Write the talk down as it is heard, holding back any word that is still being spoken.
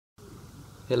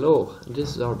Hello, and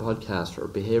this is our podcast for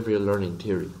Behavioural Learning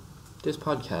Theory. This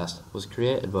podcast was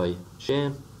created by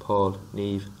Shane, Paul,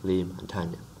 Niamh, Liam and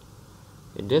Tanya.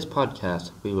 In this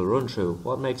podcast we will run through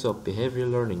what makes up behavioural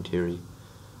learning theory,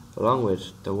 along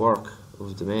with the work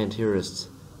of the main theorists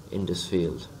in this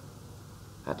field.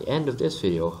 At the end of this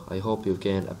video, I hope you've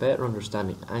gained a better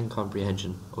understanding and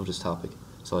comprehension of this topic.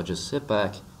 So just sit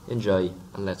back, enjoy,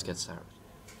 and let's get started.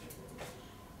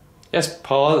 Yes,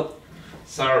 Paul.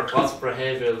 Sir, what's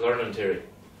behavioural learning theory?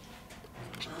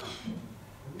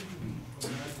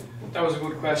 That was a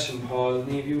good question, Paul.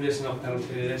 Niamh, you listen up now to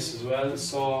this as well.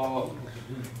 So,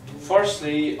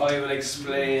 firstly, I will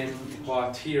explain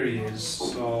what theory is.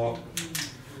 So,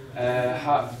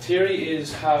 theory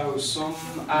is how some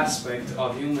aspect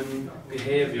of human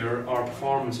behaviour or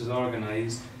performance is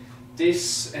organised.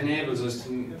 This enables us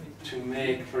to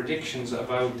make predictions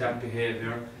about that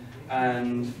behaviour.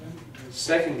 And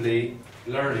secondly,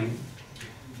 learning,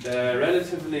 the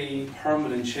relatively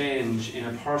permanent change in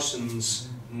a person's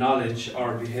knowledge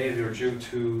or behaviour due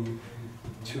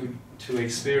to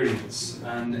experience.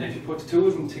 And if you put the two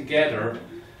of them together,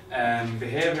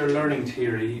 behavioural learning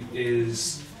theory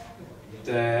is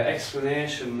the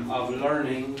explanation of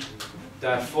learning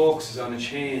that focuses on a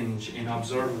change in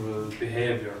observable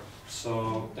behaviour.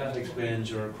 So that explains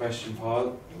your question,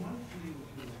 Paul.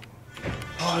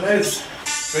 Oh, Liz,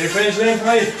 ready to finish late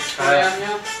tonight? I am,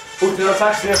 yeah. Booked in our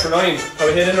taxi there for 9.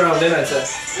 Probably heading around then, I'd say.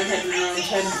 I'm heading around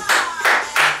 10.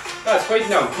 Lads, quiet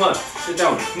down, come on. Sit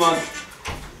down, come on.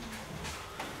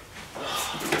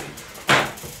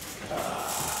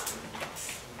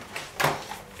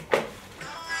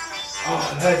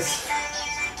 Oh, lads.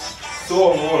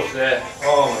 So much today.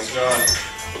 Oh my god.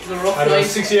 It was a rough I had night.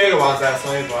 68 ones last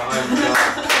night, but I'm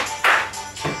done.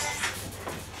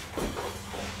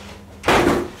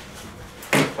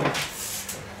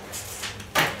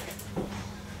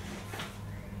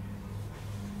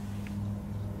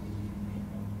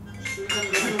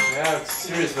 Yeah, it's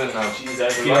serious man now. Jeez,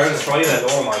 I've learned to try that.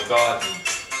 Oh my god.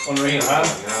 Unreal, huh?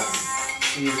 Yeah.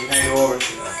 Jeez, I can't go over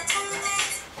to that.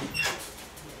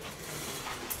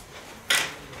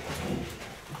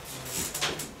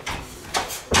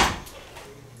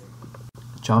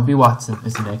 John B. Watson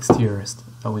is the next theorist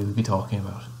that we will be talking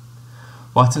about.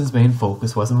 Watson's main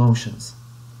focus was emotions.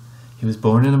 He was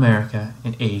born in America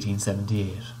in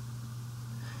 1878.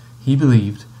 He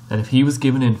believed that if he was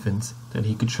given infants, that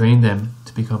he could train them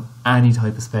to become any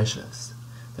type of specialist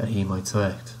that he might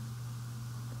select.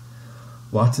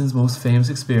 Watson's most famous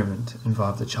experiment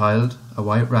involved a child, a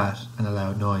white rat, and a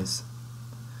loud noise.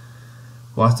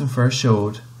 Watson first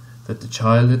showed that the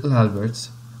child, little Albert,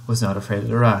 was not afraid of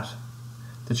the rat.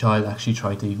 The child actually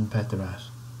tried to even pet the rat.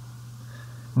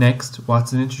 Next,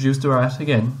 Watson introduced the rat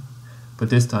again, but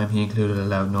this time he included a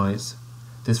loud noise.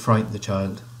 This frightened the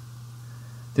child.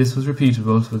 This was repeated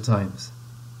multiple times.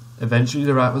 Eventually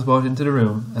the rat was brought into the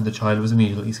room and the child was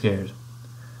immediately scared.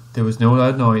 There was no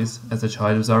loud noise as the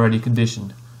child was already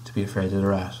conditioned to be afraid of the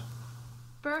rat.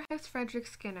 Burrhouse Frederick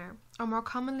Skinner, or more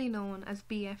commonly known as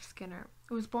B.F. Skinner,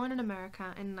 was born in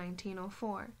America in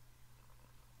 1904.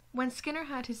 When Skinner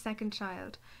had his second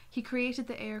child, he created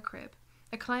the air crib,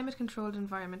 a climate-controlled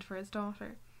environment for his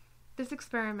daughter. This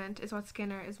experiment is what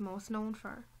Skinner is most known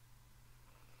for.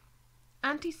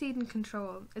 Antecedent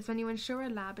control is when you ensure a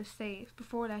lab is safe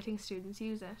before letting students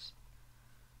use it.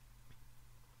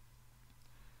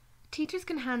 Teachers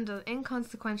can handle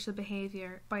inconsequential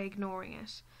behaviour by ignoring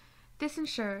it. This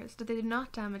ensures that they do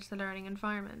not damage the learning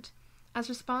environment, as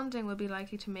responding will be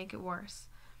likely to make it worse.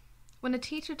 When a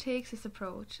teacher takes this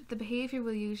approach, the behaviour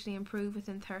will usually improve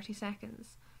within 30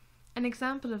 seconds. An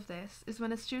example of this is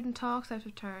when a student talks out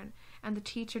of turn and the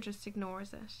teacher just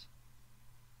ignores it.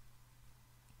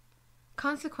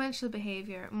 Consequential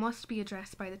behaviour must be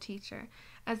addressed by the teacher,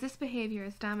 as this behaviour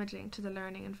is damaging to the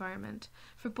learning environment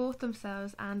for both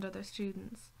themselves and other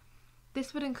students.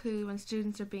 This would include when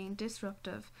students are being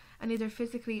disruptive and either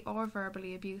physically or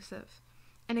verbally abusive.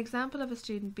 An example of a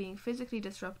student being physically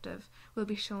disruptive will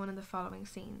be shown in the following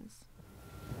scenes.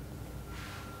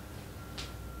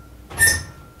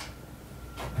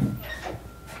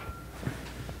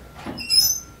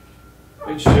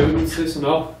 Right, students, listen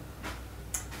up.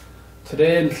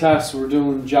 Today in class we're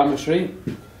doing geometry.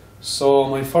 So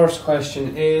my first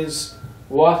question is,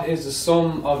 what is the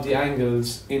sum of the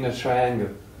angles in a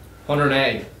triangle?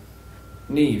 180.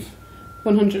 Niamh.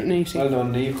 180. Well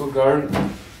done, Niamh, good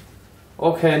girl.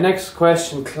 Okay, next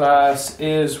question, class,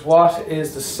 is what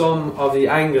is the sum of the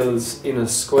angles in a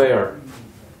square?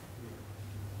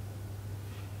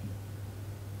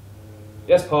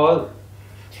 Yes, Paul.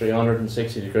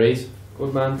 360 degrees.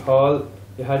 Good man, Paul.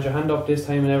 You had your hand up this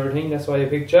time and everything, that's why I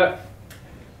picked you.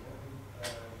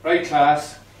 Right,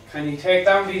 class, can you take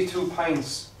down these 2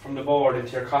 pints from the board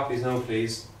into your copies now,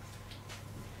 please?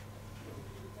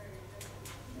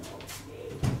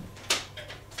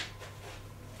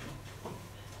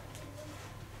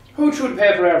 Who threw the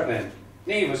paper airplane?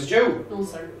 Niamh, was it you? No,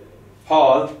 sir.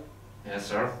 Paul? Yes,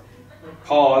 sir.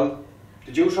 Paul,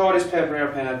 did you throw this paper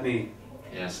airplane at me?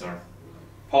 Yes, sir.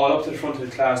 Paul, up to the front of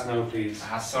the class now, please.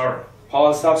 Yes, sir.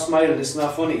 Paul, stop smiling, this is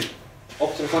not funny.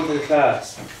 Up to the front of the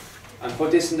class. And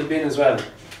put this in the bin as well,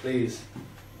 please.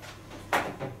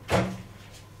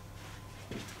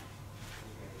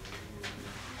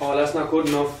 Paul, that's not good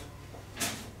enough.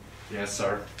 Yes,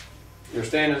 sir. You're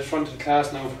staying at the front of the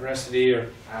class now for the rest of the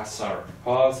year. Yes, sir.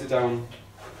 Paul, sit down.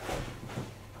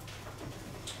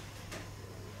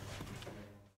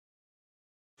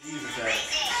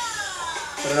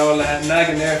 Put an old nag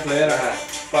in there for later.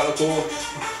 Bottle of Coke.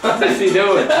 What's he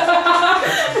doing?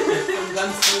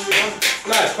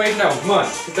 Lads, quiet now. Come on,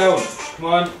 sit down. Come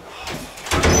on.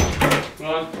 Come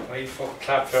on. Oh, you fucking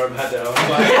clap for him, had that on.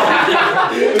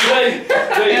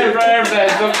 Every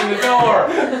airplane's up in the door.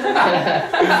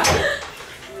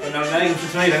 And I'm nagging for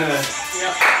tonight, anyway.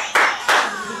 Yeah.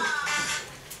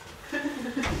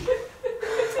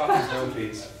 Copies now,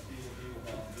 please.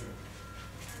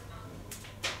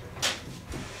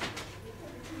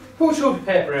 Who threw the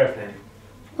paper airplane?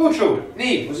 Who threw it?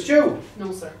 Niamh, was it you?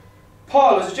 No, sir.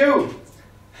 Paul, was it you?